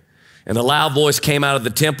atmosphere. And a loud voice came out of the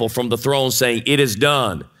temple from the throne saying, it is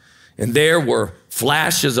done. And there were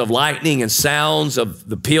flashes of lightning and sounds of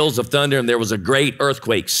the peals of thunder, and there was a great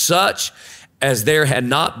earthquake, such as there had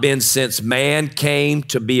not been since man came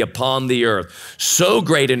to be upon the earth. So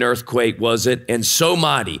great an earthquake was it, and so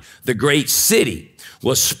mighty. The great city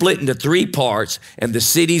was split into 3 parts, and the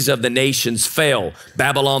cities of the nations fell.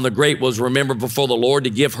 Babylon the Great was remembered before the Lord to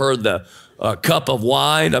give her the cup of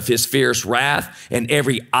wine of his fierce wrath, and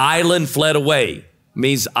every island fled away.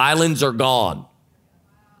 Means islands are gone.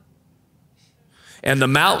 And the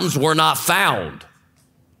mountains were not found.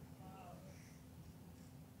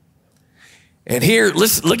 And here,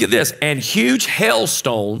 listen, look at this. And huge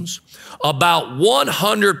hailstones, about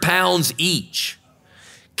 100 pounds each,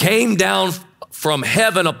 came down from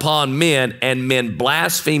heaven upon men, and men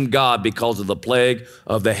blasphemed God because of the plague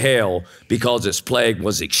of the hail, because its plague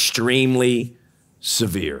was extremely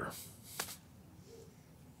severe.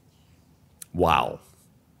 Wow.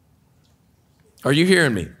 Are you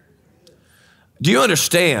hearing me? Do you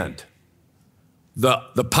understand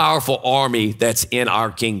the powerful army that's in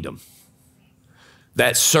our kingdom,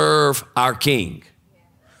 that serve our king,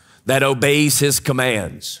 that obeys his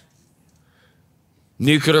commands?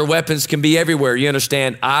 Nuclear weapons can be everywhere. You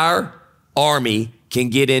understand? Our army can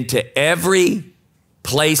get into every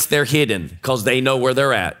place they're hidden because they know where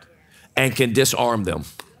they're at and can disarm them.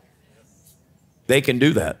 They can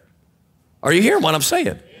do that. Are you hearing what I'm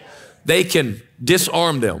saying? They can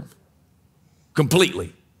disarm them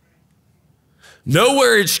completely.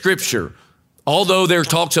 Nowhere in Scripture Although there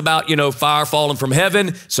talks about, fire falling from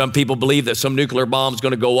heaven, some people believe that some nuclear bomb is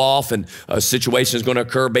going to go off and a situation is going to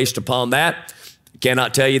occur based upon that.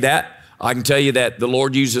 Cannot tell you that. I can tell you that the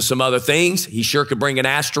Lord uses some other things. He sure could bring an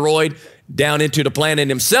asteroid down into the planet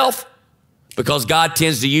himself, because God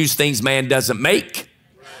tends to use things man doesn't make.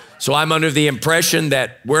 So I'm under the impression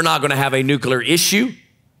that we're not going to have a nuclear issue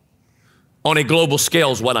on a global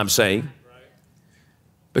scale is what I'm saying.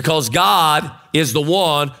 Because God is the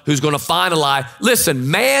one who's going to finalize.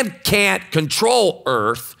 Listen, man can't control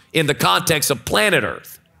Earth in the context of planet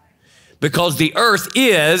Earth, because the earth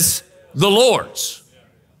is the Lord's.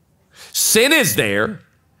 Sin is there,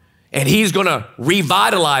 and he's going to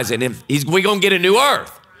revitalize it. And we're going to get a new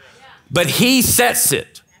earth. But he sets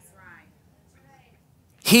it.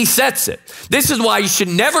 He sets it. This is why you should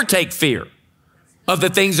never take fear of the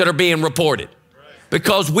things that are being reported,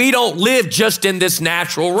 because we don't live just in this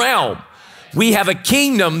natural realm. We have a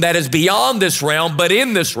kingdom that is beyond this realm, but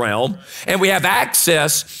in this realm, and we have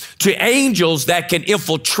access to angels that can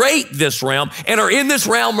infiltrate this realm and are in this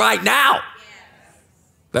realm right now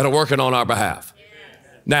that are working on our behalf.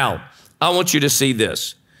 Now, I want you to see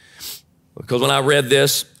this, because when I read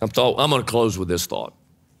this, I thought, I'm going to close with this thought.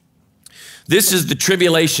 This is the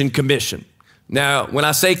Tribulation Commission. Now, when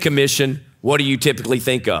I say commission, what do you typically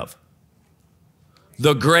think of?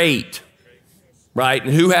 The Great, right?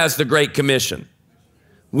 And who has the Great Commission?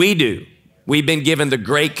 We do. We've been given the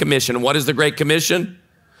Great Commission. And what is the Great Commission?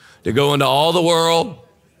 To go into all the world,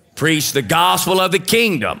 preach the gospel of the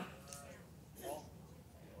kingdom.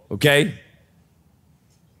 Okay?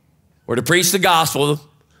 We're to preach the gospel,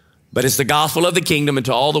 but it's the gospel of the kingdom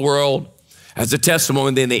into all the world as a testimony,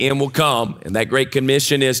 and then the end will come. And that Great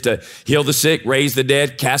Commission is to heal the sick, raise the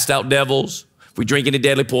dead, cast out devils. If we drink any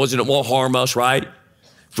deadly poison, it won't harm us, right?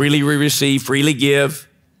 Freely we receive, freely give.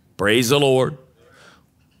 Praise the Lord.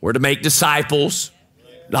 We're to make disciples,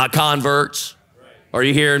 not converts. Are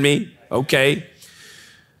you hearing me? Okay.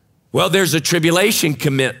 Well, there's a tribulation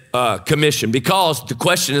commission, because the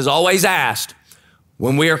question is always asked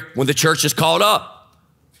when the church is called up,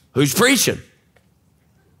 who's preaching?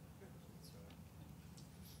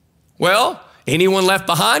 Well, anyone left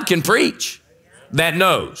behind can preach that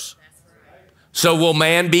knows. So will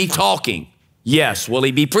man be talking? Yes. Will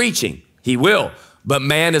he be preaching? He will. But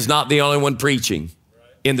man is not the only one preaching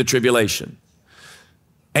in the tribulation.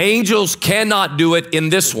 Angels cannot do it in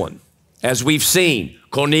this one. As we've seen,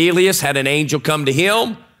 Cornelius had an angel come to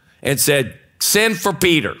him and said, send for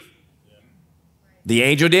Peter. The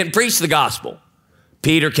angel didn't preach the gospel.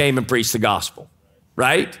 Peter came and preached the gospel,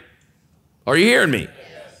 right? Are you hearing me?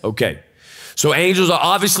 Okay. So angels are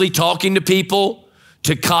obviously talking to people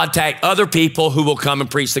to contact other people who will come and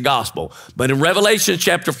preach the gospel. But in Revelation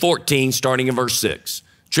chapter 14, starting in verse 6,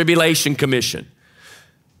 Tribulation Commission.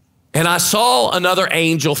 And I saw another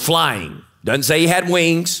angel flying. Doesn't say he had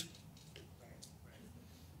wings.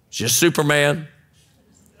 It's just Superman,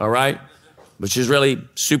 all right? Which is really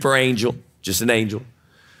super angel, just an angel.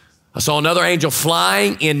 I saw another angel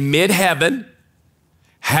flying in mid-heaven,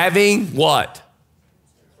 having what?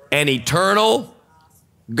 An eternal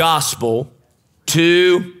gospel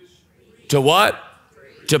to what?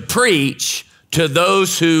 To preach to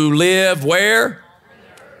those who live where?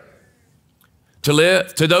 To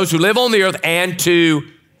those who live on the earth, and to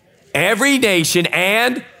every nation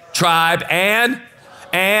and tribe and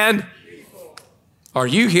are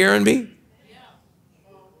you hearing me?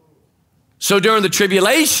 So during the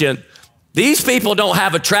tribulation, these people don't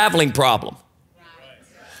have a traveling problem.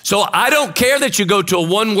 So I don't care that you go to a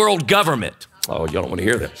one world government. Oh, y'all don't want to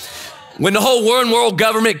hear that. When the whole one world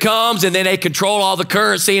government comes and then they control all the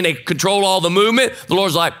currency and they control all the movement, the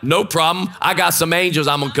Lord's like, no problem. I got some angels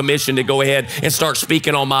I'm on commission to go ahead and start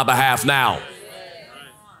speaking on my behalf now.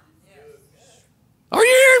 Are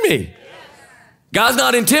you hearing me? God's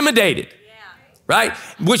not intimidated, right?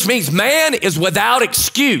 Which means man is without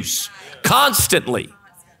excuse constantly.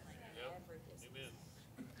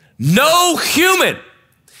 No human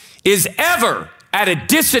is ever at a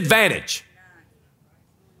disadvantage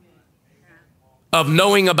of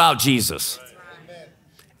knowing about Jesus.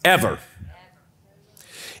 Ever.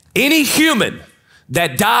 Any human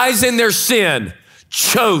that dies in their sin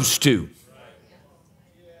chose to.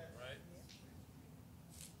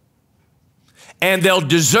 And they'll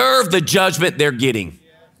deserve the judgment they're getting.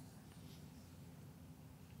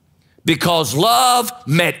 Because love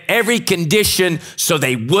met every condition so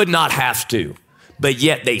they would not have to, but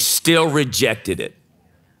yet they still rejected it.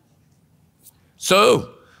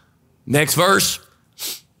 So, next verse.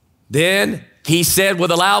 Then he said with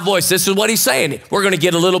a loud voice, this is what he's saying. We're going to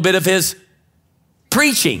get a little bit of his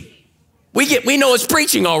preaching. We know it's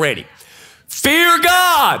preaching already. Fear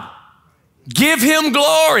God. Give him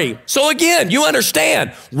glory. So again, you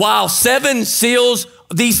understand, while 7 seals,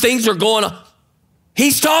 these things are going on,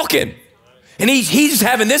 he's talking. And he's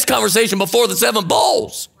having this conversation before the 7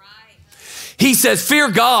 bowls. He says,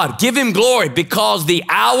 fear God, give him glory, because the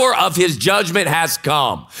hour of his judgment has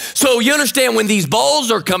come. So you understand, when these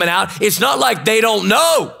bowls are coming out, it's not like they don't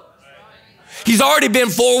know. He's already been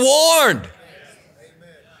forewarned,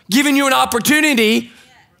 giving you an opportunity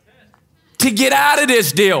to get out of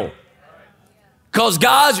this deal. Because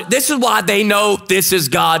this is why they know this is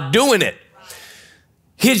God doing it.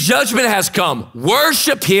 His judgment has come.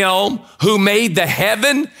 Worship him who made the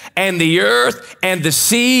heaven and the earth and the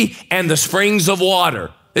sea and the springs of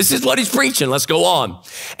water. This is what he's preaching. Let's go on.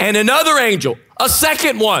 And another angel, a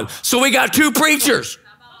second one. So we got 2 preachers.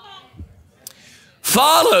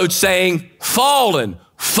 Followed, saying, fallen,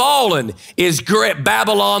 fallen is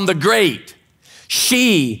Babylon the Great.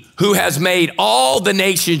 She who has made all the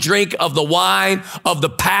nations drink of the wine of the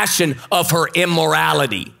passion of her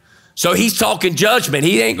immorality. So he's talking judgment.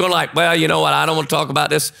 He ain't going like, well, you know what? I don't want to talk about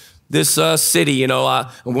this city. You know,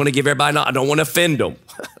 I want to give everybody, I don't want to offend them.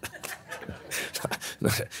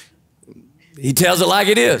 He tells it like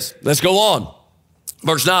it is. Let's go on.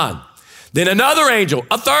 Verse 9. Then another angel,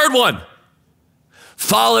 a third one,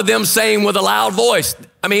 followed them, saying with a loud voice.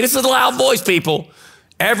 I mean, this is a loud voice, people.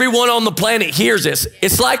 Everyone on the planet hears this.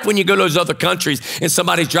 It's like when you go to those other countries and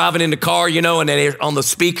somebody's driving in the car, you know, and they're on the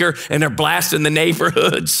speaker and they're blasting the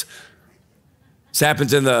neighborhoods. This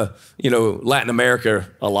happens in Latin America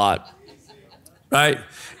a lot, right?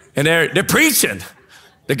 And they're preaching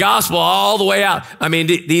the gospel all the way out. I mean,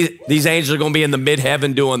 these angels are going to be in the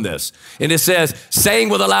mid-heaven doing this. And it says, saying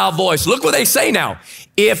with a loud voice, look what they say now.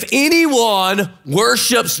 If anyone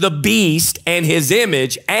worships the beast and his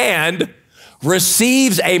image and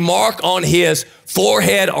receives a mark on his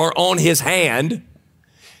forehead or on his hand,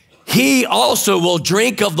 he also will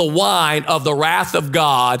drink of the wine of the wrath of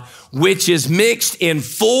God, which is mixed in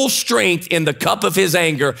full strength in the cup of his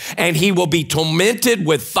anger, and he will be tormented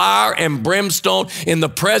with fire and brimstone in the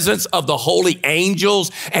presence of the holy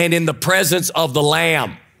angels and in the presence of the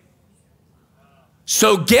Lamb.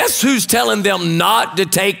 So guess who's telling them not to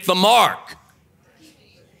take the mark?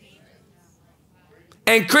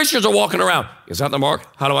 And Christians are walking around. Is that the mark?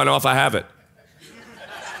 How do I know if I have it?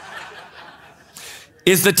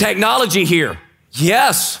 Is the technology here?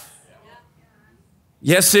 Yes.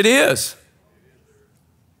 Yes, it is.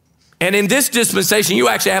 And in this dispensation, you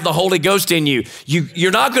actually have the Holy Ghost in you.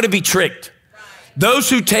 You're not going to be tricked. Those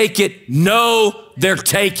who take it know they're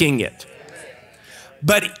taking it.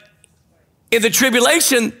 But in the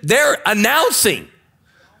tribulation, they're announcing,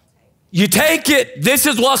 you take it, this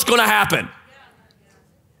is what's going to happen.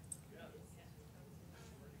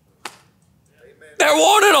 They're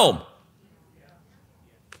warning them.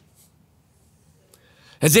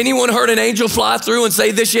 Has anyone heard an angel fly through and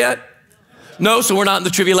say this yet? No, so we're not in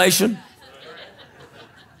the tribulation.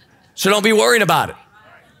 So don't be worrying about it.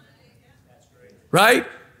 Right?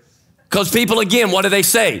 Because people, again, what do they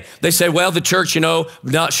say? They say, well, the church,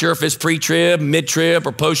 not sure if it's pre-trib, mid-trib,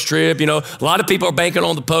 or post-trib. A lot of people are banking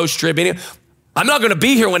on the post-trib. I'm not going to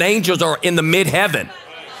be here when angels are in the mid-heaven.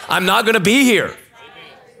 I'm not going to be here.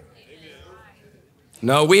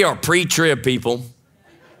 No, we are pre-trib people.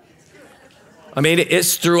 I mean,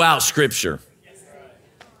 it's throughout Scripture.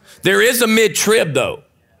 There is a mid-trib, though,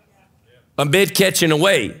 a mid-catching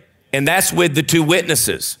away, and that's with the 2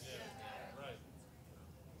 witnesses.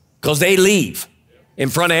 Because they leave in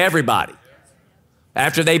front of everybody.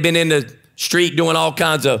 After they've been in the street doing all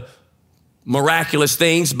kinds of miraculous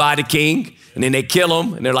things by the king, and then they kill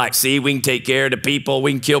them, and they're like, see, we can take care of the people,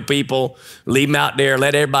 we can kill people, leave them out there,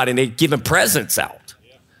 let everybody, and they give them presents out.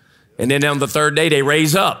 And then on the 3rd day, they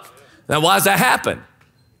raise up. Now, why does that happen?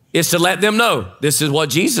 It's to let them know this is what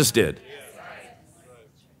Jesus did.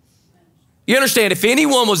 You understand, if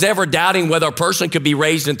anyone was ever doubting whether a person could be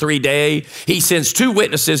raised in 3 days, he sends 2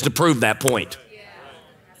 witnesses to prove that point.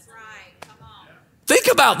 Think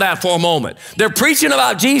about that for a moment. They're preaching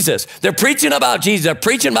about Jesus. They're preaching about Jesus. They're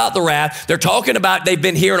preaching about the wrath. They're talking about, they've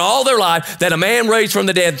been hearing all their life that a man raised from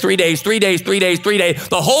the dead 3 days, 3 days, 3 days, 3 days.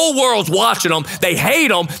 The whole world's watching them. They hate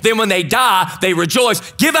them. Then when they die, they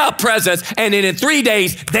rejoice, give out presents, and then in 3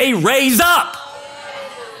 days, they raise up.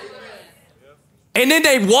 And then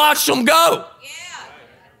they watch them go.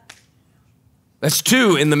 That's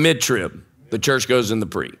 2 in the mid-trib. The church goes in the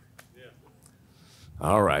pre.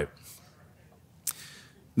 All right.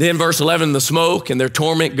 Then verse 11, the smoke and their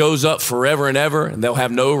torment goes up forever and ever, and they'll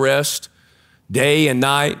have no rest day and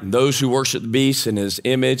night. And those who worship the beast and his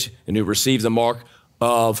image and who receive the mark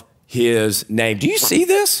of his name. Do you see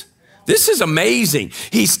this? This is amazing.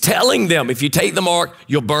 He's telling them, if you take the mark,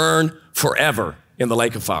 you'll burn forever in the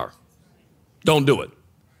lake of fire. Don't do it.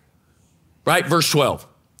 Right? Verse 12.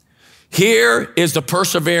 Here is the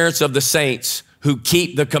perseverance of the saints who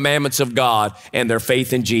keep the commandments of God and their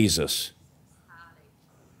faith in Jesus.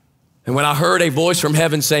 And when I heard a voice from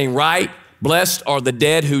heaven saying, right, blessed are the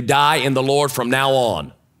dead who die in the Lord from now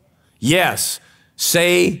on. Yes,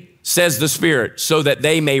 says the Spirit, so that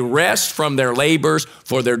they may rest from their labors,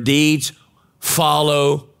 for their deeds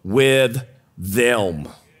follow with them.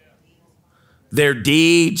 Their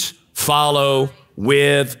deeds follow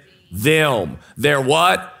with them. Their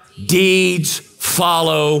what? Deeds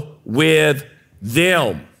follow with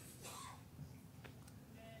them.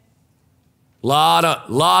 Lot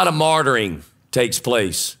of martyring takes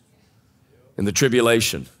place in the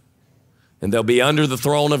tribulation. And they'll be under the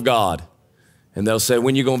throne of God. And they'll say,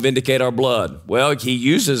 when are you going to vindicate our blood? Well, he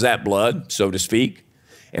uses that blood, so to speak,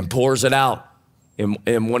 and pours it out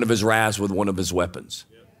in one of his wraths with one of his weapons.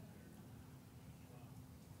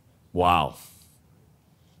 Wow.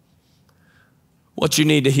 What you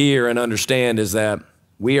need to hear and understand is that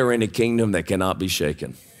we are in a kingdom that cannot be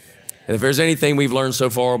shaken. And if there's anything we've learned so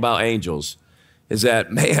far about angels, is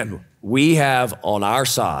that, man, we have on our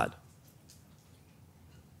side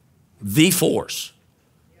the force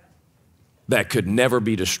that could never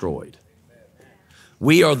be destroyed.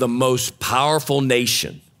 We are the most powerful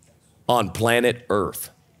nation on planet Earth.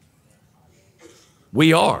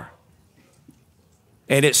 We are.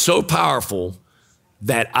 And it's so powerful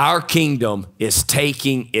that our kingdom is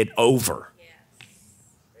taking it over.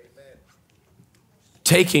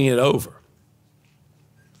 Taking it over.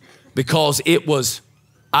 Because it was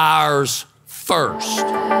ours first.